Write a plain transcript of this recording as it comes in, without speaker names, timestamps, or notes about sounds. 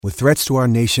With threats to our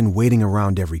nation waiting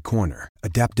around every corner,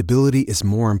 adaptability is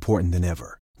more important than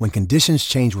ever. When conditions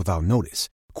change without notice,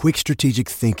 quick strategic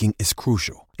thinking is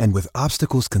crucial. And with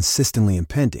obstacles consistently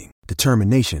impending,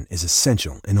 determination is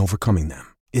essential in overcoming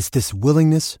them. It's this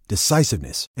willingness,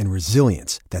 decisiveness, and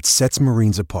resilience that sets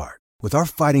Marines apart. With our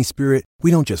fighting spirit, we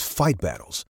don't just fight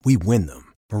battles, we win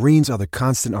them. Marines are the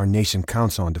constant our nation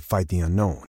counts on to fight the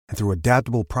unknown. And through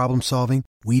adaptable problem solving,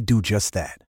 we do just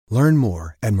that. Learn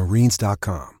more at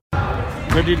marines.com.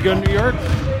 Ready to go to New York?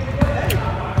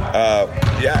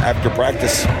 Yeah, after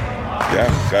practice.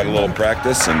 Yeah, got a little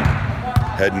practice and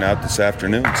heading out this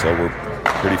afternoon, so we're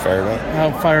pretty fired up.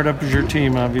 How fired up is your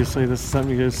team? Obviously, this is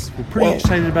something you guys were pretty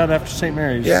excited about after St.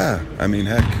 Mary's. Yeah, I mean,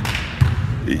 heck,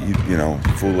 you know,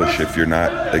 foolish if you're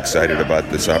not excited about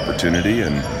this opportunity,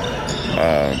 and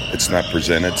it's not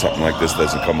presented. Something like this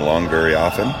doesn't come along very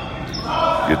often.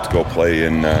 You get to go play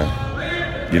in,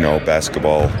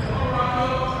 basketball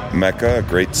mecca, a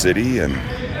great city, and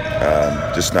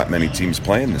just not many teams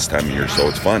playing this time of year, so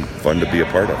it's fun to be a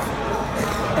part of.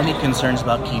 Any concerns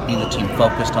about keeping the team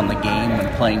focused on the game when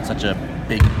playing such a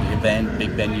big event,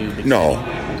 big venue? No.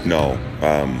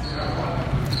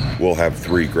 We'll have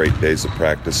 3 great days of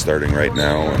practice starting right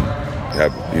now and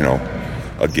have,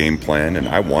 a game plan, and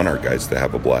I want our guys to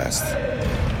have a blast.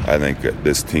 I think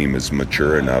this team is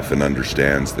mature enough and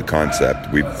understands the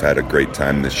concept. We've had a great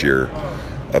time this year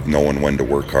of knowing when to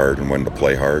work hard and when to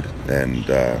play hard, and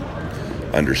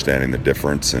understanding the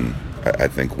difference, and I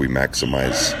think we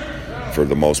maximize for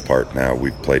the most part now.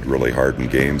 We've played really hard in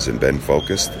games and been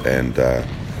focused, and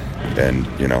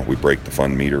we break the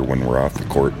fun meter when we're off the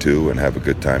court too and have a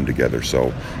good time together.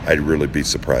 So I'd really be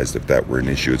surprised if that were an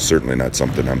issue. It's certainly not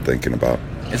something I'm thinking about.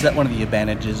 Is that one of the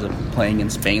advantages of playing in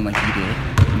Spain like you did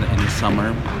in the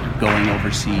summer, going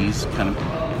overseas, kind of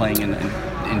playing in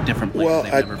different places?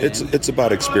 Well, it's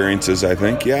about experiences, I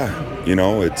think. Yeah,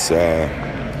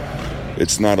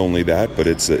 it's not only that, but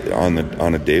it's on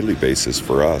a daily basis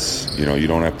for us. You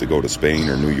don't have to go to Spain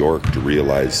or New York to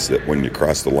realize that when you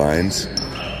cross the lines,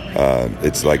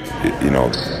 it's like,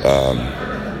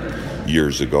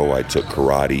 years ago I took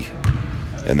karate,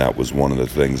 and that was one of the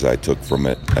things I took from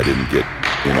it. I didn't get,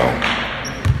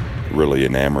 really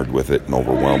enamored with it and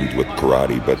overwhelmed with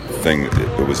karate, but the thing,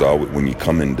 it was always when you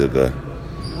come into the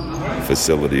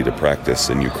facility to practice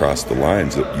and you cross the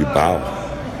lines, you bow,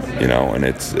 and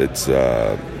it's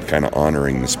kind of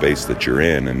honoring the space that you're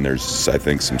in. And there's, I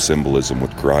think, some symbolism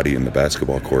with karate in the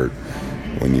basketball court.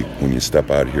 When you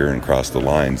step out here and cross the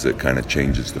lines, it kind of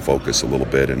changes the focus a little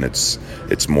bit, and it's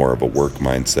more of a work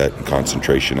mindset and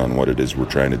concentration on what it is we're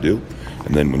trying to do.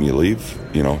 And then when you leave,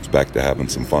 it's back to having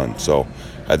some fun. So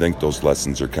I think those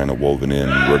lessons are kind of woven in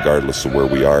regardless of where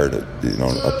we are.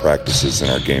 Our practices and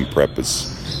our game prep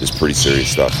is pretty serious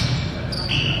stuff.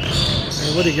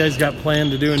 What do you guys got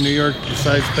planned to do in New York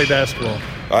besides play basketball?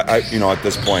 At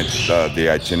this point, the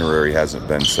itinerary hasn't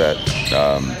been set.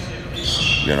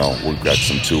 We've got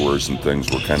some tours and things.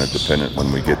 We're kind of dependent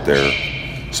when we get there.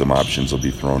 Some options will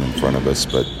be thrown in front of us,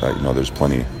 but there's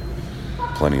plenty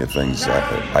of things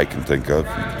I can think of.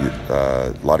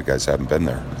 A lot of guys haven't been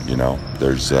there.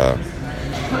 There's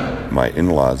my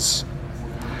in-laws,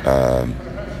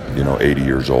 80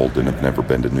 years old and have never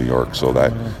been to New York. So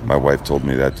that my wife told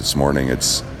me that this morning.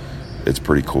 It's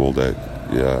pretty cool to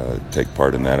take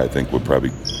part in that. I think we'll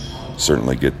probably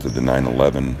certainly get to the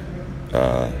 9/11.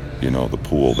 The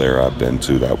pool there I've been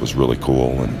to, that was really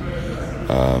cool. And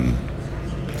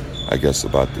I guess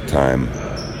about the time,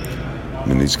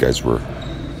 these guys were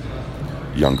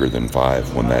younger than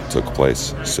 5 when that took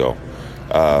place. So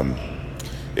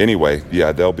anyway,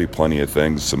 yeah, there'll be plenty of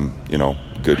things, some,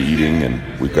 good eating, and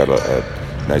we've got a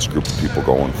nice group of people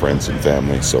going, friends and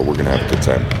family, so we're going to have a good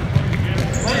time.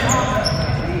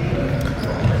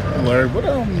 Larry,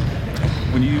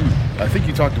 I think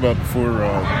you talked about before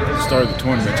the start of the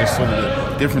tournament, just sort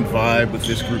of a different vibe with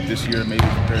this group this year, maybe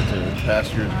compared to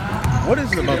past years. What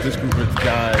is it about this group of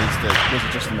guys that was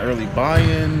it just an early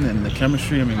buy-in and the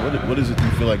chemistry? What is it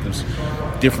you feel like was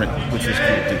different with this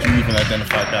group that you even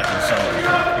identified back in the summer?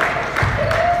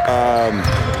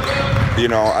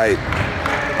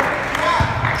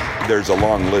 There's a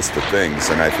long list of things,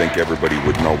 and I think everybody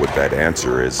would know what that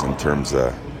answer is in terms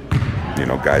of,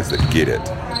 guys that get it.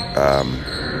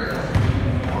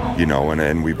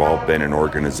 And we've all been in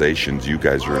organizations. You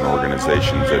guys are in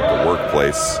organizations at the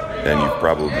workplace, and you've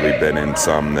probably been in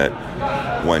some that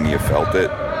when you felt it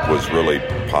was really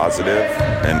positive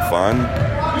and fun.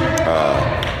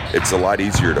 It's a lot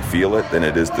easier to feel it than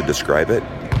it is to describe it,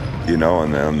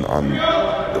 and then on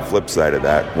the flip side of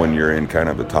that, when you're in kind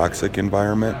of a toxic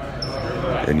environment,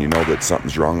 and you know that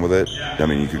something's wrong with it. I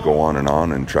mean, you could go on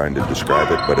and trying to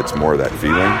describe it, but it's more that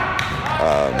feeling.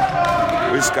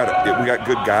 We got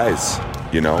good guys,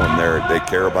 you know, and they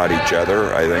care about each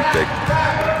other. I think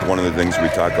one of the things we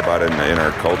talk about in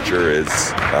our culture is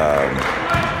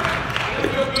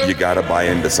you got to buy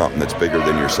into something that's bigger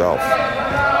than yourself.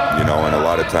 You know, and a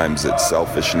lot of times it's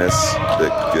selfishness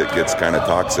that gets kind of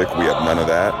toxic. We have none of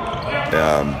that.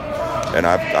 And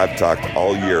I've talked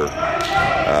all year,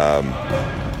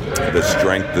 the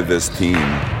strength of this team,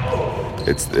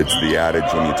 it's the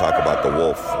adage when you talk about the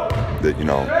wolf, that, you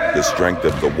know, the strength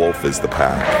of the wolf is the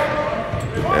pack,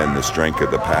 and the strength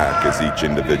of the pack is each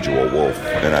individual wolf.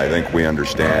 And I think we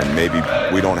understand, maybe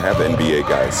we don't have NBA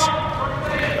guys.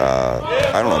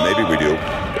 I don't know, maybe we do.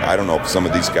 I don't know if some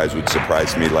of these guys would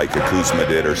surprise me like a Kuzma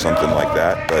did or something like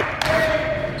that, but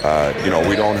you know,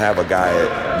 we don't have a guy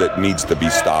that needs to be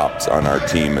stopped on our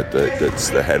team that's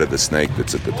the head of the snake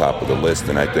that's at the top of the list,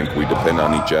 and I think we depend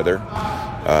on each other,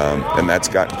 and that's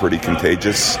gotten pretty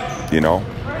contagious, you know.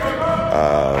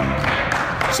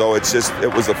 So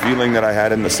it was a feeling that I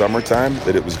had in the summertime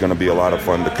that it was going to be a lot of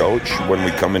fun to coach. When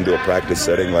we come into a practice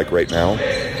setting like right now,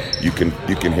 you can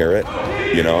hear it.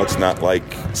 You know, it's not like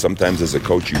sometimes as a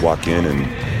coach you walk in and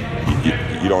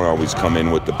you don't always come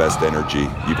in with the best energy.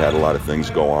 You've had a lot of things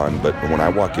go on, but when I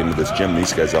walk into this gym,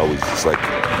 these guys always just like,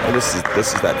 oh, this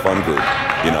is that fun group,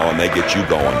 you know, and they get you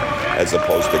going, as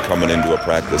opposed to coming into a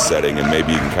practice setting and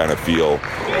maybe you can kind of feel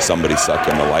somebody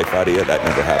sucking the life out of you. That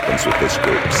never happens with this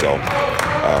group, so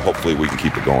hopefully we can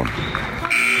keep it going.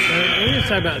 We just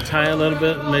talk about Ty a little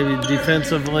bit, maybe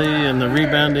defensively and the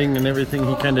rebounding and everything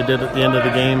he kind of did at the end of the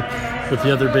game with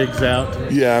the other bigs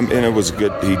out. Yeah, and it was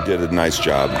good. He did a nice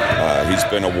job. He's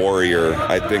been a warrior.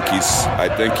 I think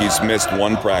he's missed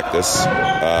one practice.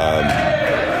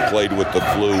 Played with the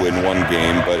flu in one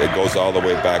game, but it goes all the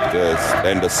way back to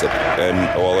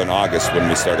in August when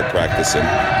we started practicing.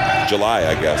 July,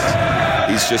 I guess.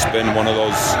 He's just been one of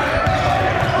those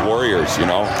warriors, you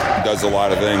know. Does a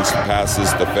lot of things,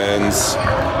 passes, defends,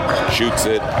 shoots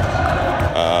it.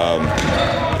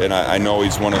 And I know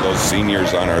he's one of those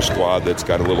seniors on our squad that's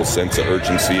got a little sense of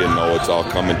urgency and know it's all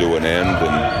coming to an end.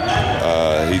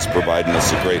 And he's providing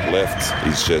us a great lift.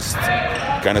 He's just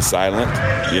kind of silent,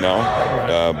 you know.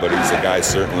 But he's a guy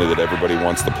certainly that everybody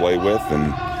wants to play with.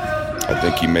 And I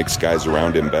think he makes guys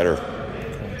around him better.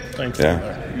 Thanks.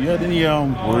 Yeah. You had any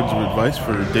words of advice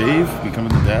for Dave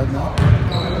becoming the dad now?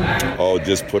 Oh,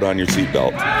 just put on your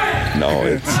seatbelt. No,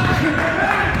 it's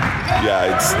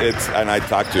and I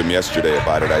talked to him yesterday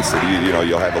about it. I said, you know,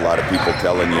 you'll have a lot of people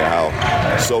telling you how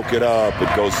soak it up,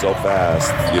 it goes so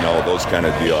fast, you know, those kind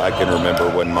of deal. I can remember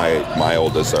when my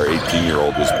oldest, our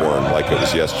 18-year-old, was born like it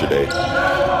was yesterday,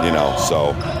 you know.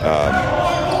 So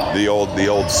the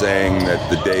old saying that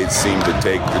the days seem to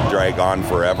drag on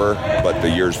forever, but the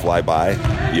years fly by.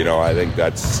 You know, I think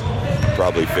that's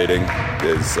probably fitting.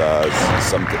 Is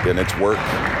something, and it's work.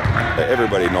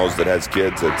 Everybody knows that as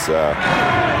kids, it's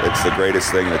the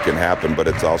greatest thing that can happen, but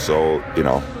it's also, you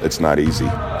know, it's not easy.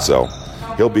 So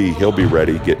he'll be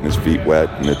ready, getting his feet wet,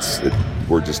 and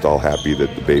we're just all happy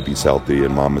that the baby's healthy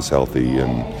and mama's healthy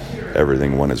and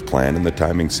everything went as planned, and the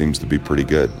timing seems to be pretty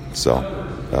good. So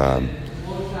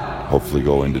hopefully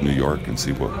go into New York and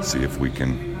see if we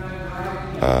can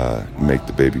make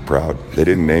the baby proud. They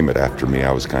didn't name it after me.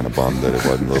 I was kind of bummed that it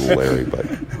wasn't little Larry, but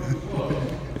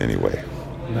anyway.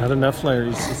 Not enough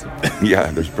Larrys. Yeah,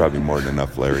 there's probably more than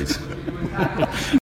enough Larrys.